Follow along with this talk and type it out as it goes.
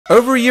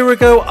Over a year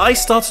ago, I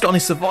started on a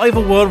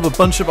survival world with a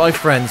bunch of my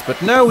friends,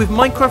 but now with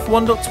Minecraft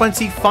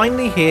 1.20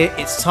 finally here,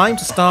 it's time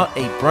to start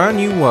a brand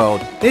new world.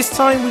 This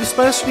time we've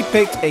specially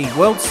picked a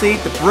world seed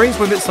that brings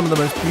with it some of the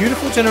most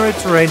beautiful generated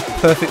terrain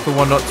perfect for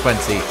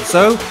 1.20.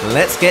 So,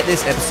 let's get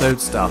this episode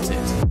started.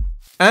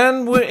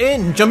 And we're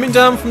in! Jumping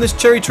down from this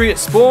cherry tree at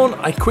spawn,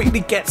 I quickly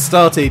get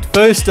started.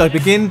 First, I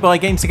begin by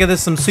getting together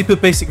some super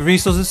basic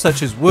resources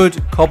such as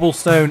wood,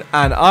 cobblestone,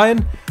 and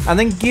iron, and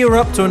then gear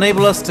up to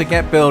enable us to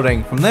get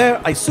building. From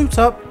there, I suit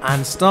up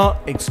and start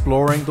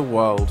exploring the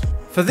world.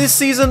 For this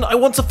season, I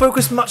want to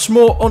focus much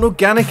more on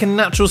organic and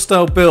natural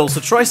style builds,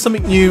 so try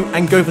something new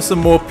and go for some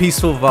more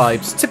peaceful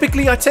vibes.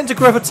 Typically, I tend to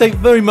gravitate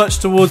very much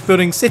towards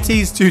building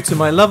cities due to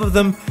my love of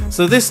them,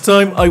 so this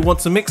time I want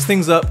to mix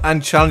things up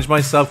and challenge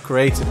myself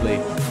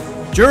creatively.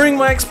 During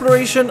my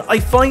exploration, I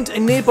find a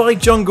nearby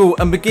jungle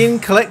and begin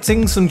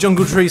collecting some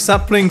jungle tree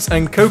saplings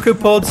and cocoa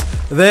pods.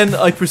 Then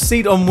I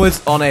proceed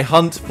onwards on a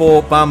hunt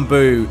for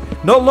bamboo.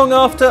 Not long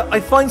after, I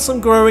find some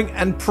growing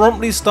and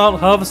promptly start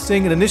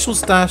harvesting an initial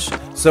stash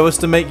so as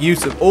to make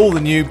use of all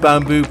the new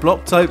bamboo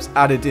block types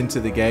added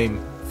into the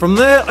game. From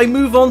there, I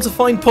move on to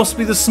find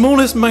possibly the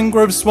smallest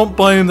mangrove swamp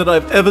biome that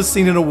I've ever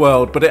seen in a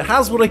world, but it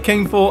has what I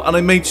came for, and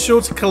I made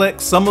sure to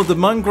collect some of the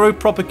mangrove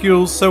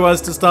propagules so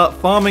as to start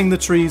farming the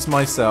trees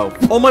myself.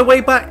 On my way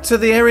back to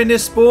the area near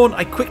spawn,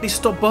 I quickly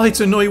stopped by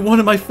to annoy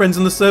one of my friends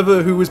on the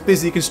server who was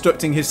busy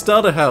constructing his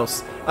starter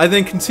house. I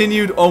then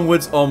continued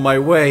onwards on my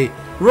way.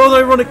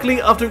 Rather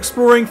ironically, after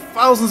exploring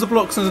thousands of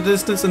blocks in the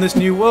distance in this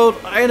new world,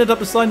 I ended up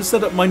deciding to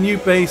set up my new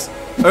base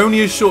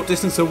only a short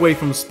distance away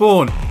from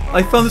spawn.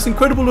 I found this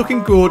incredible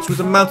looking gorge with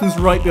the mountains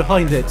right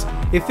behind it.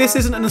 If this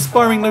isn't an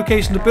inspiring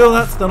location to build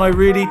at, then I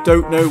really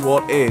don't know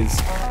what is.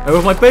 And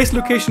with my base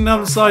location now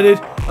decided,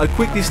 I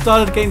quickly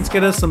started getting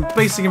together some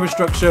basic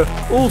infrastructure,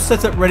 all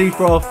set up ready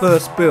for our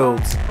first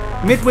builds.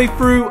 Midway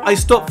through, I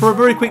stopped for a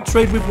very quick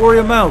trade with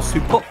Warrior Mouse,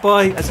 who popped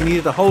by as he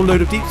needed a whole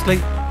load of deep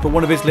slate for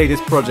one of his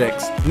latest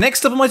projects.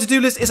 Next up on my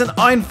to-do list is an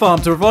iron farm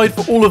to provide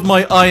for all of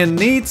my iron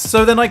needs,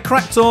 so then I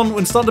cracked on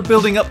and started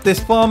building up this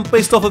farm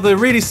based off of a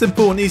really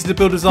simple and easy to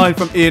build design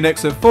from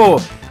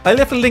IanXO4. I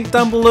left a link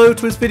down below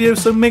to his video,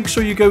 so make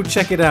sure you go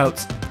check it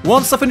out.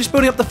 Once I finished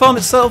building up the farm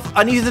itself,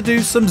 I needed to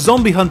do some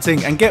zombie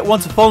hunting and get one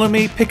to follow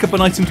me, pick up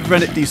an item to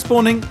prevent it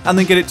despawning, and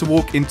then get it to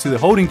walk into the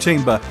holding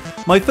chamber.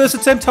 My first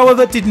attempt,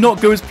 however, did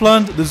not go as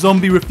planned. The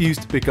zombie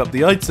refused to pick up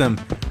the item.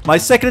 My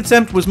second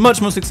attempt was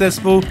much more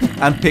successful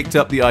and picked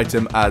up the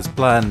item as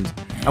planned.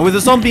 And with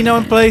the zombie now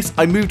in place,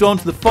 I moved on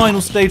to the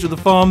final stage of the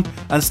farm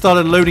and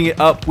started loading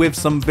it up with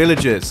some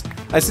villagers.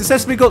 I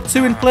successfully got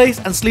 2 in place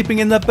and sleeping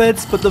in their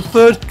beds, but the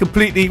third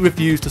completely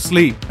refused to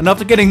sleep. And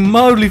after getting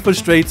mildly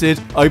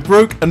frustrated, I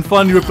broke and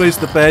finally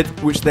replaced the bed,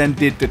 which then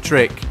did the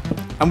trick.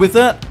 And with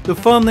that, the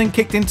farm then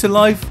kicked into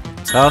life.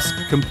 Task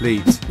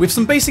complete. With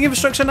some basic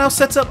infrastructure now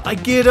set up, I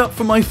geared up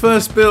for my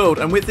first build,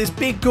 and with this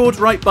big gorge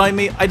right by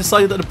me, I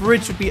decided that a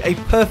bridge would be a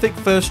perfect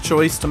first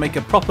choice to make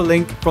a proper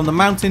link from the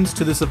mountains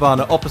to the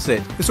savannah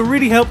opposite. This will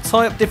really help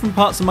tie up different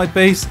parts of my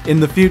base in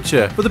the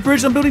future. For the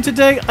bridge I'm building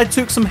today, I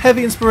took some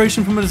heavy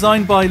inspiration from a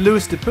design by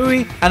Louis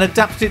Dupuy and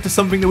adapted it to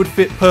something that would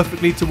fit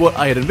perfectly to what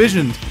I had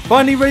envisioned.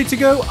 Finally ready to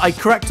go, I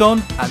cracked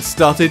on and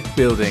started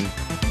building.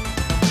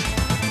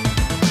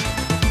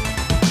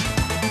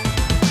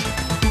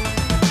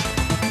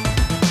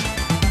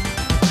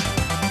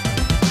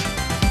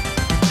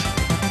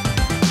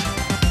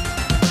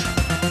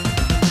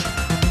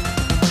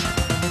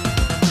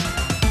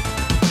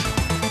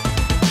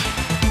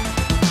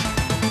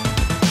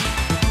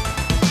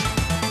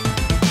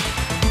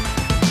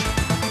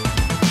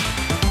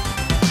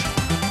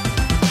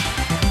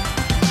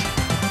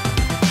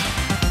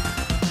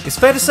 It's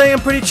fair to say I'm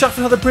pretty chuffed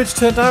with how the bridge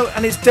turned out,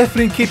 and it's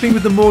definitely in keeping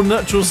with the more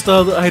natural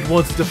style that I had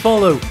wanted to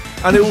follow,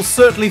 and it will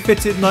certainly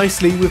fit in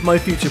nicely with my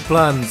future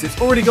plans. It's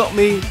already got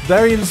me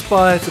very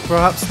inspired to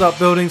perhaps start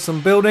building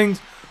some buildings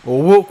or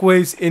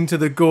walkways into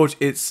the gorge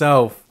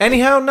itself.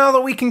 Anyhow, now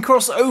that we can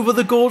cross over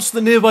the gorge to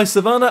the nearby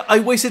savannah, I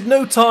wasted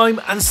no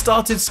time and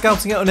started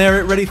scouting out an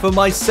area ready for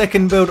my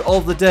second build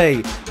of the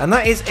day. And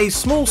that is a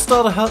small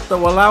starter hut that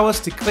will allow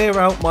us to clear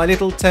out my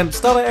little temp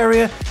starter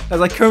area,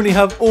 as I currently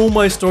have all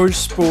my storage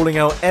sprawling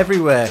out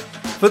everywhere.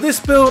 For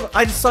this build,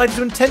 I decided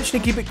to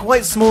intentionally keep it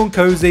quite small and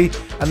cozy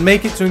and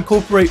make it to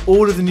incorporate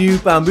all of the new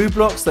bamboo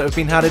blocks that have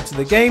been added to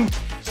the game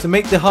to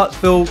make the hut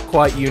feel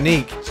quite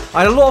unique.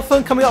 I had a lot of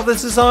fun coming up with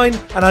this design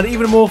and had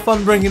even more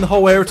fun bringing the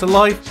whole area to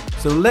life,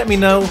 so let me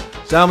know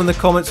down in the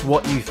comments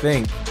what you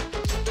think.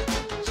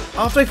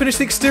 After I finished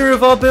the exterior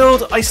of our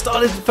build, I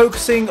started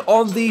focusing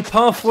on the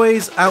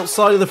pathways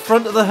outside of the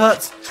front of the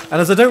hut, and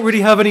as I don't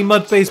really have any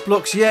mud-based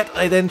blocks yet,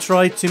 I then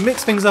tried to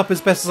mix things up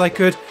as best as I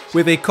could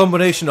with a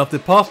combination of the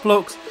path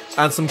blocks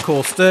and some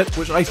coarse dirt,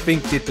 which I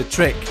think did the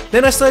trick.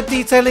 Then I started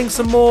detailing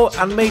some more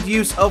and made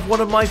use of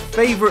one of my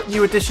favourite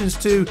new additions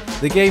to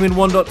the game in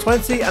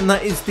 1.20, and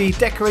that is the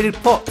decorated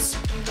pots.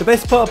 The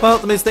best part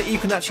about them is that you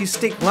can actually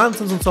stick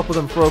lanterns on top of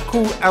them for a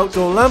cool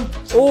outdoor lamp,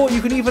 or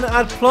you can even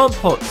add plant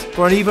pots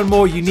for an even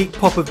more unique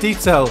pop of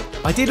detail.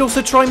 I did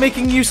also try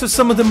making use of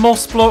some of the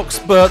moss blocks,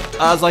 but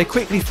as I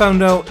quickly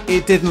found out,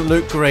 it didn't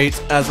look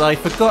great, as I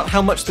forgot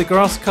how much the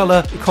grass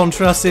colour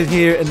contrasted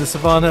here in the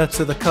savannah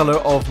to the colour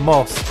of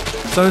moss.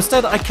 So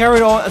instead I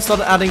carried on and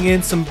started adding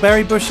in some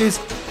berry bushes,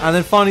 and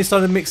then finally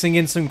started mixing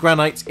in some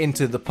granite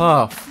into the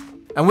path.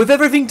 And with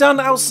everything done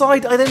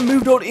outside, I then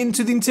moved on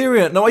into the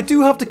interior. Now I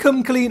do have to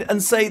come clean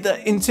and say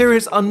that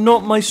interiors are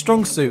not my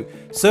strong suit.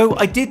 So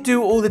I did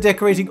do all the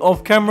decorating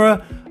off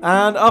camera,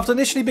 and after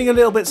initially being a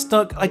little bit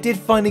stuck, I did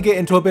finally get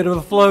into a bit of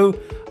a flow,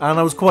 and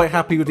I was quite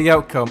happy with the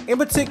outcome. In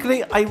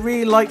particular, I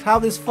really liked how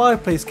this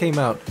fireplace came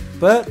out,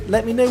 but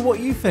let me know what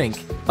you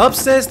think.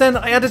 Upstairs then,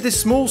 I added this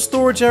small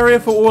storage area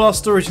for all our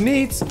storage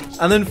needs,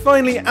 and then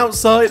finally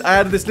outside I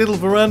added this little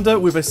veranda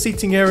with a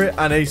seating area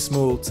and a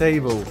small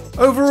table.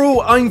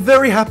 Overall, I'm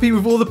very happy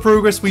with all the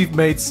progress we've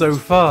made so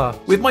far.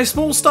 With my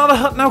small starter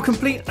hut now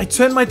complete, I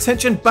turned my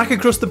attention back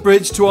across the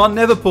bridge to our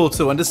nether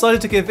portal and decided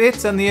to give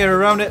it and the area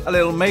around it a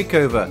little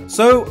makeover.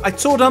 So I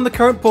tore down the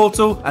current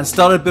portal and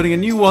started building a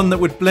new one that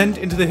would blend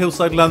into the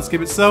hillside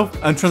landscape itself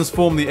and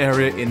transform the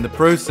area in the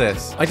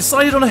process. I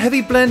decided on a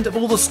heavy blend of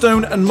all the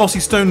stone and mossy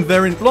stone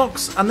variant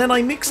blocks, and then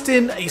I mixed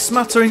in a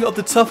smattering of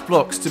the tough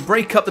blocks to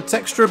break up the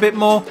texture a bit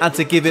more and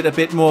to give it a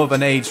bit more of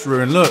an aged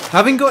ruined look.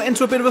 Having got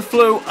into a bit of a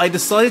flow, I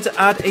decided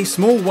to add a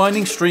small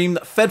winding stream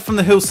that fed from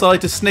the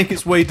hillside to snake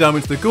its way down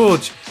into the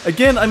gorge.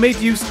 Again, I made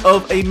use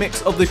of a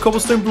mix of the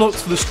cobblestone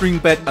blocks for the stream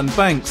bed and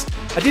banks.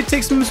 I did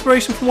take some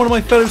inspiration from one of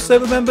my fellow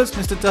server members,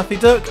 Mr. Daffy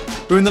Duck,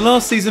 who in the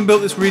last season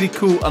built this really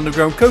cool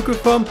underground cocoa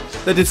farm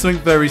that did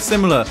something very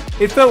similar.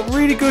 It felt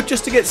really good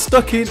just to get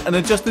stuck in and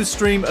adjust this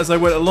stream as I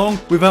went along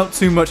without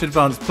too much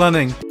advanced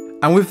planning.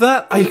 And with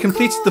that, I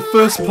completed the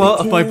first part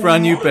of my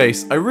brand new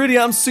base. I really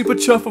am super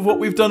chuffed with what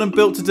we've done and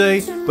built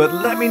today, but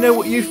let me know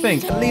what you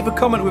think and leave a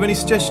comment with any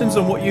suggestions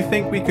on what you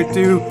think we could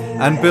do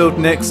and build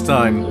next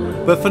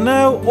time. But for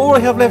now, all I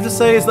have left to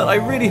say is that I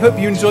really hope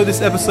you enjoyed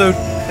this episode,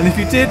 and if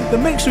you did,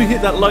 then make sure you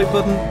hit that like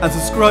button and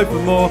subscribe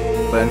for more.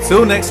 But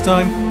until next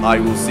time, I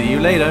will see you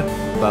later.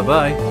 Bye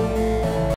bye.